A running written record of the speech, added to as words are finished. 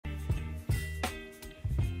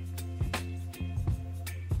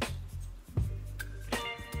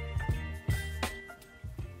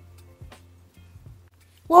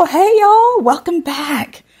Well, hey, y'all. Welcome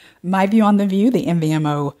back. My View on the View, the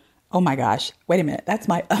MVMO. Oh, my gosh. Wait a minute. That's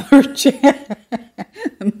my other channel.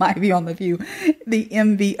 My View on the View, the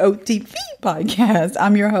MVOTV podcast.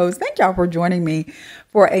 I'm your host. Thank y'all for joining me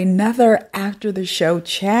for another after the show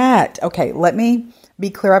chat. Okay, let me be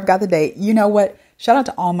clear. I've got the date. You know what? Shout out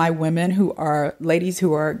to all my women ladies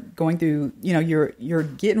who are going through, you're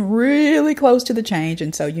getting really close to the change.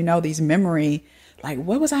 And so, these memory, like,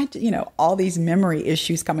 what was I, all these memory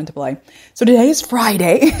issues come into play. So today is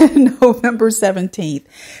Friday, November 17th.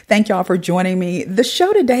 Thank y'all for joining me. The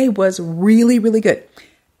show today was really, really good.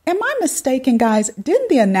 Am I mistaken, guys? Didn't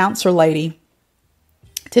the announcer lady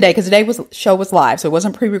today, because show was live, so it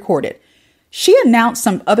wasn't pre-recorded. She announced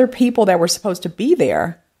some other people that were supposed to be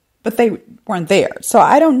there, but they weren't there. So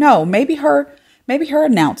I don't know. Maybe her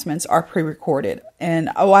announcements are pre-recorded. And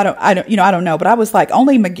I don't know. But I was like,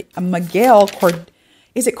 only Miguel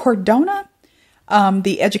is it Cordona?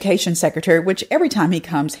 The education secretary, which every time he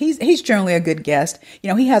comes, he's generally a good guest.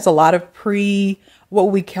 He has a lot of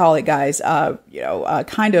what we call it, guys,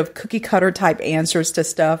 kind of cookie cutter type answers to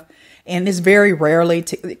stuff. And it's very rarely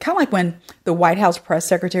kind of like when the White House press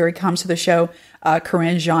secretary comes to the show,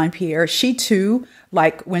 Karine Jean-Pierre, she too,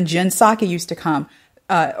 like when Jen Psaki used to come,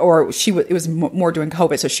 it was more during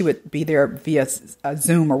COVID. So she would be there via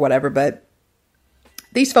Zoom or whatever. But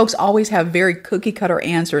these folks always have very cookie cutter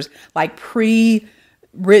answers, like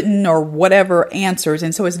pre-written or whatever answers.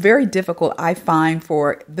 And so it's very difficult, I find,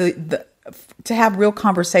 for to have real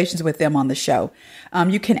conversations with them on the show.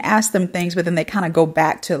 You can ask them things, but then they kind of go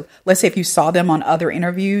back to, let's say if you saw them on other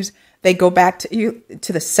interviews, they go back to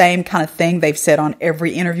the same kind of thing they've said on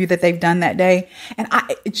every interview that they've done that day. And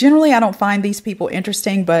I don't find these people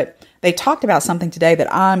interesting, but they talked about something today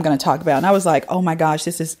that I'm going to talk about. And I was like, oh my gosh,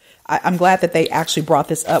 I'm glad that they actually brought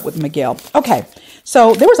this up with Miguel. Okay.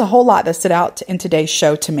 So there was a whole lot that stood out in today's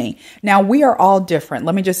show to me. Now, we are all different.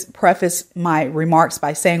 Let me just preface my remarks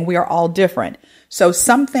by saying we are all different. So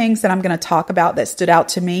some things that I'm going to talk about that stood out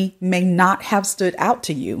to me may not have stood out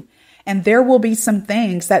to you. And there will be some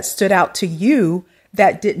things that stood out to you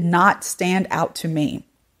that did not stand out to me.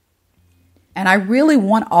 And I really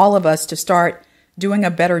want all of us to start doing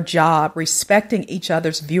a better job respecting each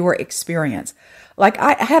other's viewer experience. Like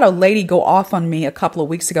I had a lady go off on me a couple of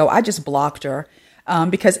weeks ago. I just blocked her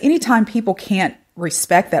because anytime people can't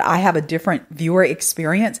respect that I have a different viewer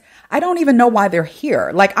experience, I don't even know why they're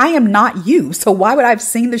here. Like, I am not you. So why would I have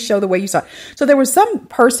seen the show the way you saw it? So there was some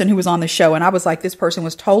person who was on the show and I was like, this person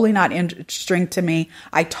was totally not interesting to me.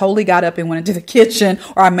 I totally got up and went into the kitchen,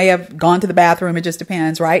 or I may have gone to the bathroom. It just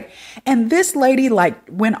depends, right? And this lady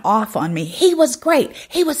went off on me. He was great.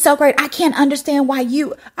 He was so great. I can't understand why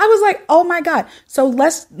I was like, oh my God. So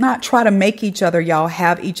let's not try to make each other, y'all,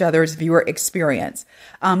 have each other's viewer experience.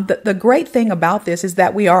 The great thing about this is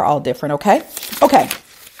that we are all different. Okay.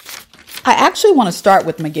 I actually want to start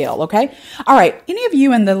with Miguel. Okay. All right. Any of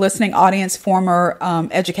you in the listening audience, former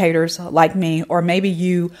educators like me, or maybe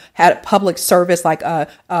you had public service, like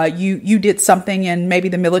you did something in maybe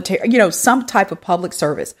the military, some type of public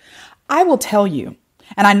service. I will tell you,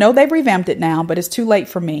 and I know they've revamped it now, but it's too late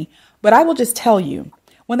for me. But I will just tell you,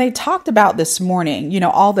 when they talked about this morning,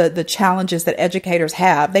 all the challenges that educators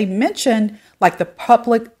have, they mentioned like the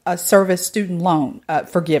public service student loan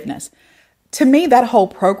forgiveness. To me, that whole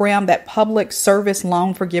program, that public service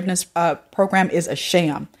loan forgiveness program, is a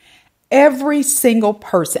sham. Every single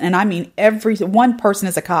person, and I mean one person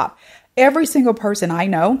is a cop. Every single person I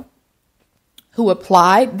know who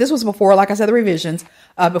applied, this was before, like I said, the revisions,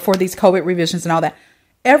 before these COVID revisions and all that.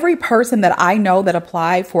 Every person that I know that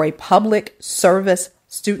applied for a public service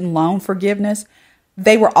student loan forgiveness,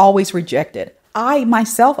 they were always rejected. I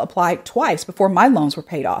myself applied twice before my loans were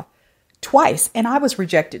paid off. Twice. And I was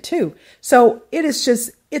rejected too. So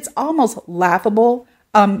it's almost laughable.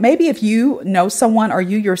 Maybe if you know someone or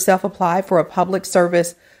you yourself applied for a public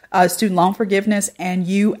service student loan forgiveness and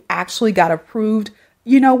you actually got approved,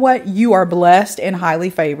 you know what? You are blessed and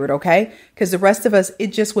highly favored. Okay. Because the rest of us, it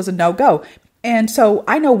just was a no-go. And so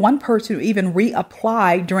I know one person who even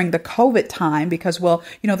reapplied during the COVID time because,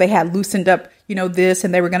 they had loosened up, this,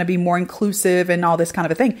 and they were going to be more inclusive and all this kind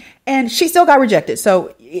of a thing. And she still got rejected.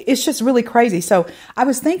 So it's just really crazy. So I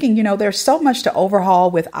was thinking, there's so much to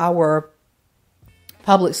overhaul with our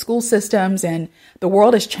public school systems, and the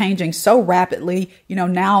world is changing so rapidly.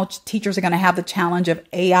 Now teachers are going to have the challenge of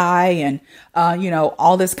AI and,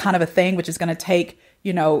 all this kind of a thing, which is going to take,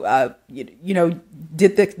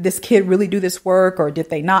 did this kid really do this work or did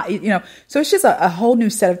they not? So it's just a whole new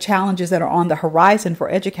set of challenges that are on the horizon for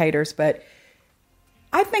educators. But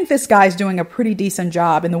I think this guy's doing a pretty decent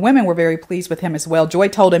job, and the women were very pleased with him as well. Joy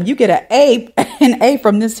told him, you get an A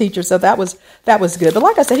from this teacher, so that was good. But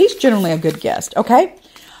like I said, he's generally a good guest, okay?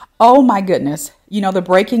 Oh my goodness. You know, the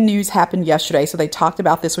breaking news happened yesterday, so they talked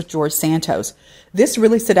about this with George Santos. This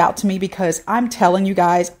really stood out to me because I'm telling you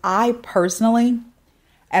guys, I personally,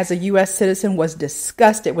 as a U.S. citizen, was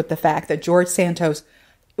disgusted with the fact that George Santos,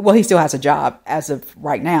 well, he still has a job as of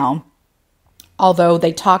right now, although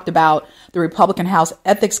they talked about the Republican House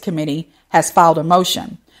Ethics Committee has filed a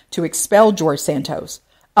motion to expel George Santos.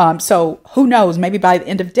 So who knows, maybe by the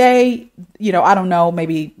end of the day, you know, I don't know,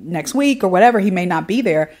 maybe next week or whatever, he may not be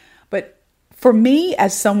there. But for me,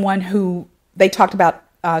 as someone who, they talked about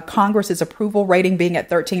Congress's approval rating being at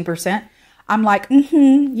 13%, I'm like,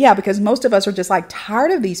 yeah, because most of us are just like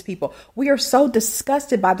tired of these people. We are so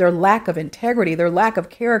disgusted by their lack of integrity, their lack of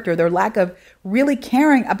character, their lack of really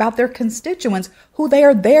caring about their constituents who they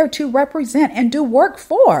are there to represent and do work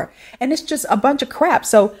for. And it's just a bunch of crap.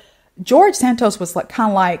 So George Santos was like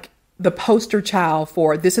kind of like the poster child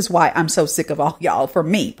for this is why I'm so sick of all y'all, for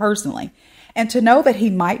me personally. And to know that he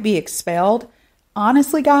might be expelled,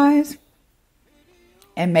 honestly, guys,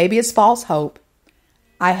 and maybe it's false hope.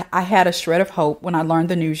 I had a shred of hope when I learned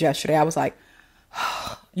the news yesterday. I was like,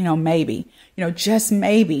 you know, maybe, you know, just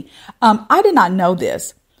maybe. I did not know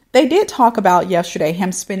this. They did talk about yesterday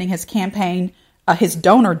him spending his campaign, his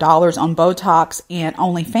donor dollars on Botox and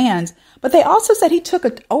OnlyFans. But they also said he took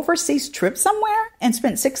an overseas trip somewhere and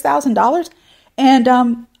spent $6,000. And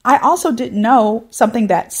I also didn't know something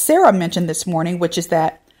that Sarah mentioned this morning, which is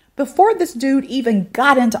that before this dude even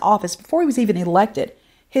got into office, before he was even elected,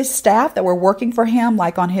 his staff that were working for him,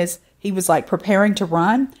 like on he was like preparing to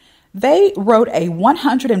run, they wrote a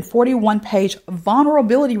 141-page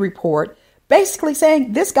vulnerability report basically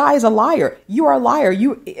saying this guy is a liar. You are a liar.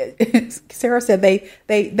 Sarah said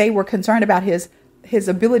they were concerned about his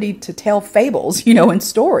ability to tell fables, you know, and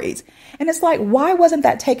stories. And it's like, why wasn't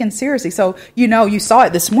that taken seriously? So, you know, you saw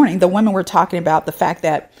it this morning. The women were talking about the fact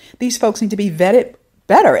that these folks need to be vetted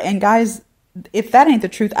better. And guys, if that ain't the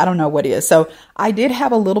truth, I don't know what is. So I did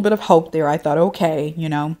have a little bit of hope there. I thought, okay, you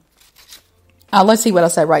know, let's see what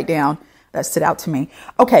else I write down that stood out to me.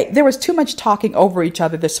 Okay, there was too much talking over each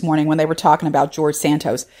other this morning when they were talking about George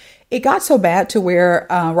Santos. It got so bad to where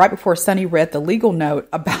right before Sunny read the legal note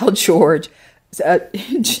about George,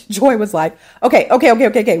 Joy was like, okay.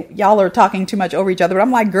 Y'all are talking too much over each other. But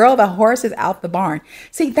I'm like, girl, the horse is out the barn.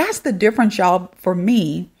 See, that's the difference, y'all, for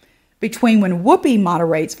me, between when Whoopi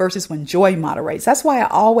moderates versus when Joy moderates. That's why I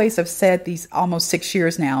always have said these almost 6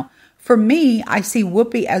 years now. For me, I see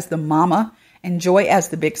Whoopi as the mama and Joy as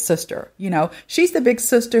the big sister. You know, she's the big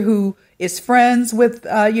sister who is friends with,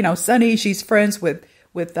 you know, Sunny. She's friends with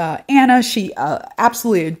Anna. She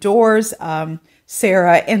absolutely adores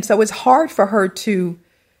Sarah. And so it's hard for her to,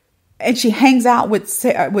 and she hangs out with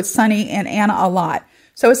Sunny and Anna a lot.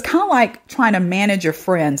 So it's kind of like trying to manage your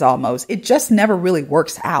friends almost. It just never really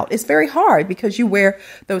works out. It's very hard because you wear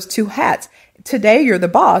those two hats. Today you're the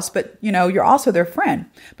boss, but you know, you're also their friend.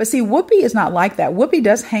 But see, Whoopi is not like that. Whoopi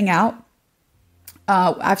does hang out.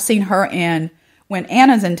 I've seen her when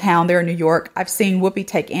Anna's in town there in New York, I've seen Whoopi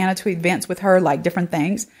take Anna to events with her, like different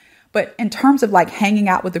things. But in terms of like hanging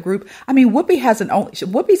out with the group, I mean,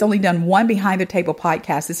 Whoopi's only done one behind the table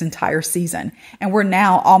podcast this entire season. And we're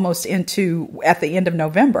now almost at the end of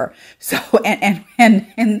November. So, and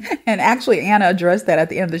actually Anna addressed that at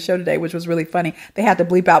the end of the show today, which was really funny. They had to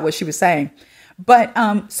bleep out what she was saying. But,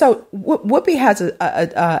 so Whoopi has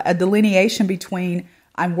a delineation between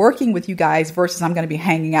I'm working with you guys versus I'm going to be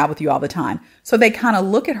hanging out with you all the time. So they kind of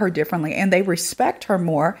look at her differently and they respect her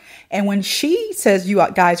more. And when she says you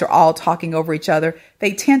guys are all talking over each other,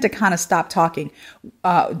 they tend to kind of stop talking,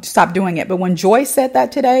 stop doing it. But when Joy said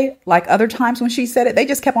that today, like other times when she said it, they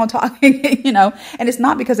just kept on talking, you know, and it's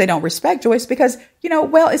not because they don't respect Joyce, because, you know,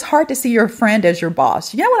 well, it's hard to see your friend as your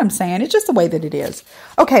boss. You know what I'm saying? It's just the way that it is.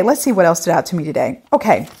 Okay, let's see what else stood out to me today.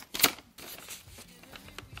 Okay.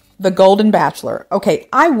 The Golden Bachelor. Okay,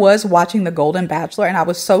 I was watching The Golden Bachelor and I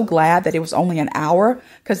was so glad that it was only an hour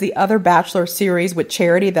because the other Bachelor series with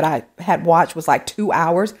Charity that I had watched was like 2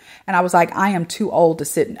 hours. And I was like, I am too old to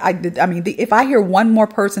sit. I mean, if I hear one more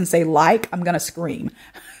person say like, I'm going to scream.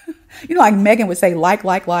 You know, like Megan would say like.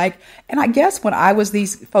 And I guess when I was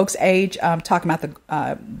these folks' age, talking about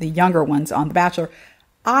the younger ones on The Bachelor,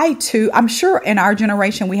 I'm sure in our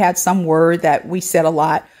generation we had some word that we said a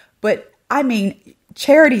lot. But I mean,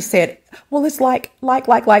 Charity said, well, it's like,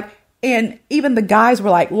 and even the guys were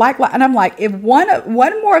like, and I'm like, if one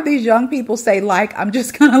more of these young people say like, I'm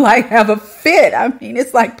just gonna like have a fit. I mean,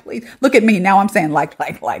 it's like, please look at me now. I'm saying like,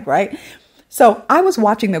 right? So I was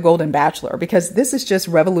watching The Golden Bachelor because this is just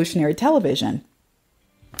revolutionary television.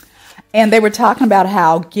 And they were talking about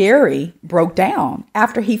how Gary broke down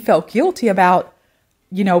after he felt guilty about,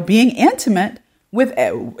 being intimate with,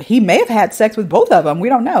 he may have had sex with both of them. We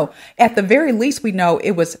don't know. At the very least, we know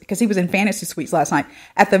it was because he was in Fantasy Suites last night.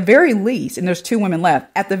 At the very least, and there's 2 women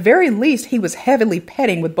left. At the very least, he was heavily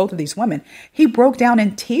petting with both of these women. He broke down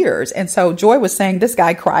in tears. And so Joy was saying this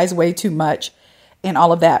guy cries way too much and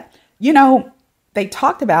all of that. They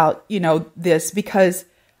talked about, this because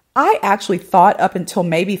I actually thought up until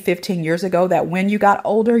maybe 15 years ago that when you got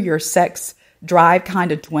older, your sex drive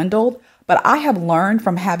kind of dwindled. But I have learned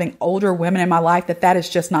from having older women in my life that that is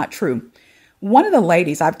just not true. One of the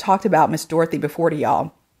ladies, I've talked about Miss Dorothy before to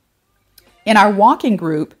y'all. In our walking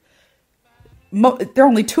group, there are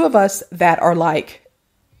only 2 of us that are like,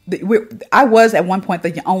 I was at one point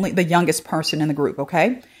the youngest person in the group,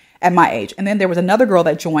 okay, at my age. And then there was another girl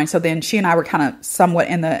that joined. So then she and I were kind of somewhat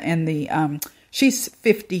in the she's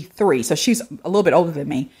 53, so she's a little bit older than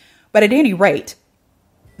me. But at any rate,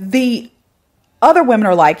 the other women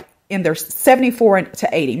are like in their 74 to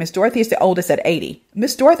 80. Miss Dorothy is the oldest at 80.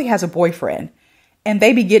 Miss Dorothy has a boyfriend, and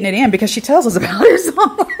they be getting it in because she tells us about it.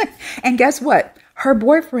 So, and guess what? Her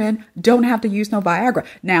boyfriend don't have to use no Viagra.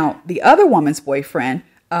 Now, the other woman's boyfriend,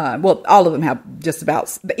 well, all of them have just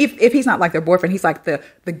about, if he's not like their boyfriend, he's like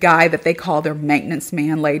the guy that they call their maintenance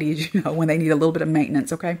man ladies, when they need a little bit of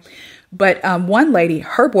maintenance, okay? But one lady,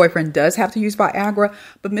 her boyfriend does have to use Viagra,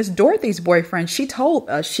 but Miss Dorothy's boyfriend, she told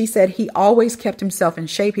us, she said he always kept himself in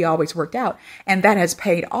shape. He always worked out. And that has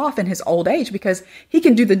paid off in his old age because he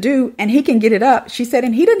can do the do and he can get it up. She said,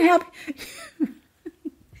 and he didn't have...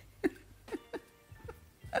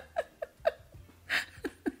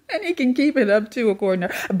 and he can keep it up too, according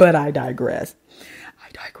to her. But I digress.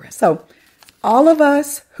 So all of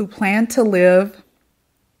us who plan to live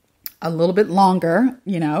a little bit longer,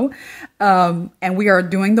 and we are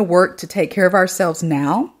doing the work to take care of ourselves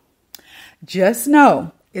now, just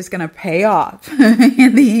know it's going to pay off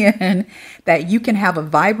in the end, that you can have a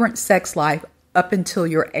vibrant sex life up until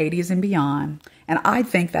your 80s and beyond. And I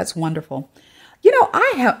think that's wonderful.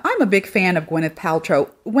 I'm a big fan of Gwyneth Paltrow.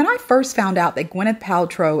 When I first found out that Gwyneth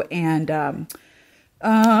Paltrow and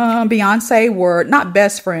Beyonce were not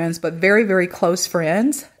best friends, but very, very close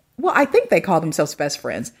friends. Well, I think they call themselves best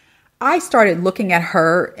friends. I started looking at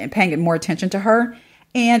her and paying more attention to her.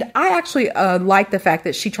 And I actually like the fact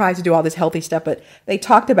that she tries to do all this healthy stuff. But they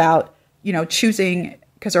talked about, choosing,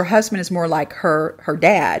 because her husband is more like her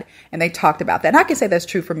dad. And they talked about that. And I can say that's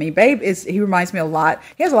true for me. Babe he reminds me a lot.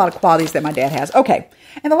 He has a lot of qualities that my dad has. Okay.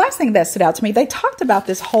 And the last thing that stood out to me, they talked about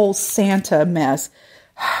this whole Santa mess.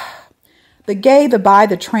 The gay, the bi,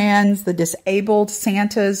 the trans, the disabled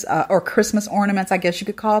Santas, or Christmas ornaments, I guess you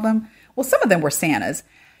could call them. Well, some of them were Santas.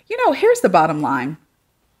 Here's the bottom line.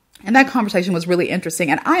 And that conversation was really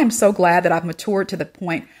interesting. And I am so glad that I've matured to the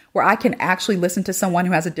point where I can actually listen to someone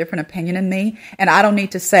who has a different opinion than me. And I don't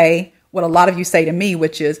need to say what a lot of you say to me,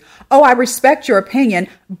 which is, oh, I respect your opinion,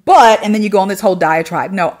 but, and then you go on this whole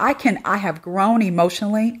diatribe. No, I have grown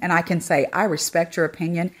emotionally, and I can say, I respect your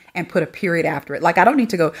opinion and put a period after it. Like, I don't need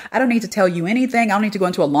to tell you anything. I don't need to go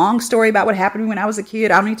into a long story about what happened to me when I was a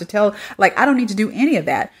kid. I don't need to do any of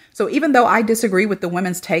that. So even though I disagree with the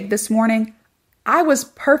women's take this morning, I was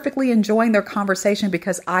perfectly enjoying their conversation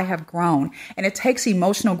because I have grown. And it takes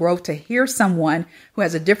emotional growth to hear someone who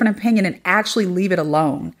has a different opinion and actually leave it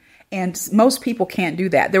alone. And most people can't do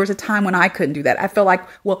that. There was a time when I couldn't do that. I felt like,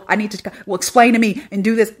 explain to me and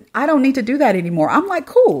do this. I don't need to do that anymore. I'm like,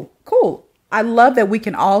 cool. I love that we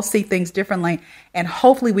can all see things differently, and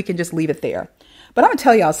hopefully we can just leave it there. But I'm going to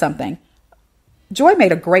tell y'all something. Joy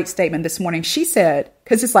made a great statement this morning. She said,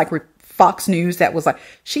 because it's like Fox News,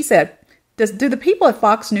 she said, do the people at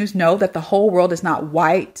Fox News know that the whole world is not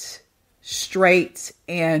white, straight,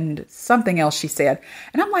 and something else, she said.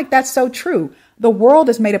 And I'm like, that's so true. The world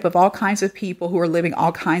is made up of all kinds of people who are living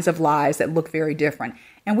all kinds of lives that look very different.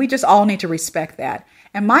 And we just all need to respect that.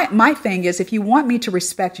 And my thing is, if you want me to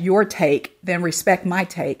respect your take, then respect my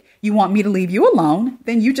take. You want me to leave you alone,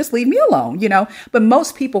 then you just leave me alone, But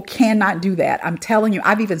most people cannot do that. I'm telling you,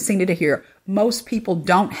 I've even seen it here. Most people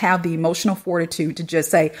don't have the emotional fortitude to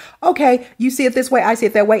just say, okay, you see it this way, I see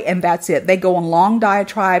it that way, and that's it. They go on long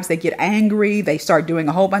diatribes, they get angry, they start doing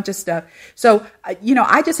a whole bunch of stuff. So,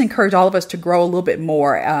 I just encourage all of us to grow a little bit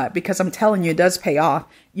more because I'm telling you, it does pay off,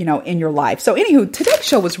 in your life. So anywho, today's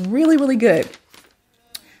show was really, really good.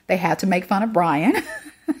 They had to make fun of Brian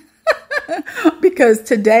because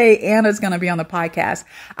today Anna's going to be on the podcast.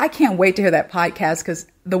 I can't wait to hear that podcast because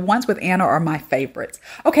the ones with Anna are my favorites.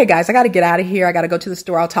 Okay, guys, I got to get out of here. I got to go to the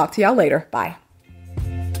store. I'll talk to y'all later. Bye.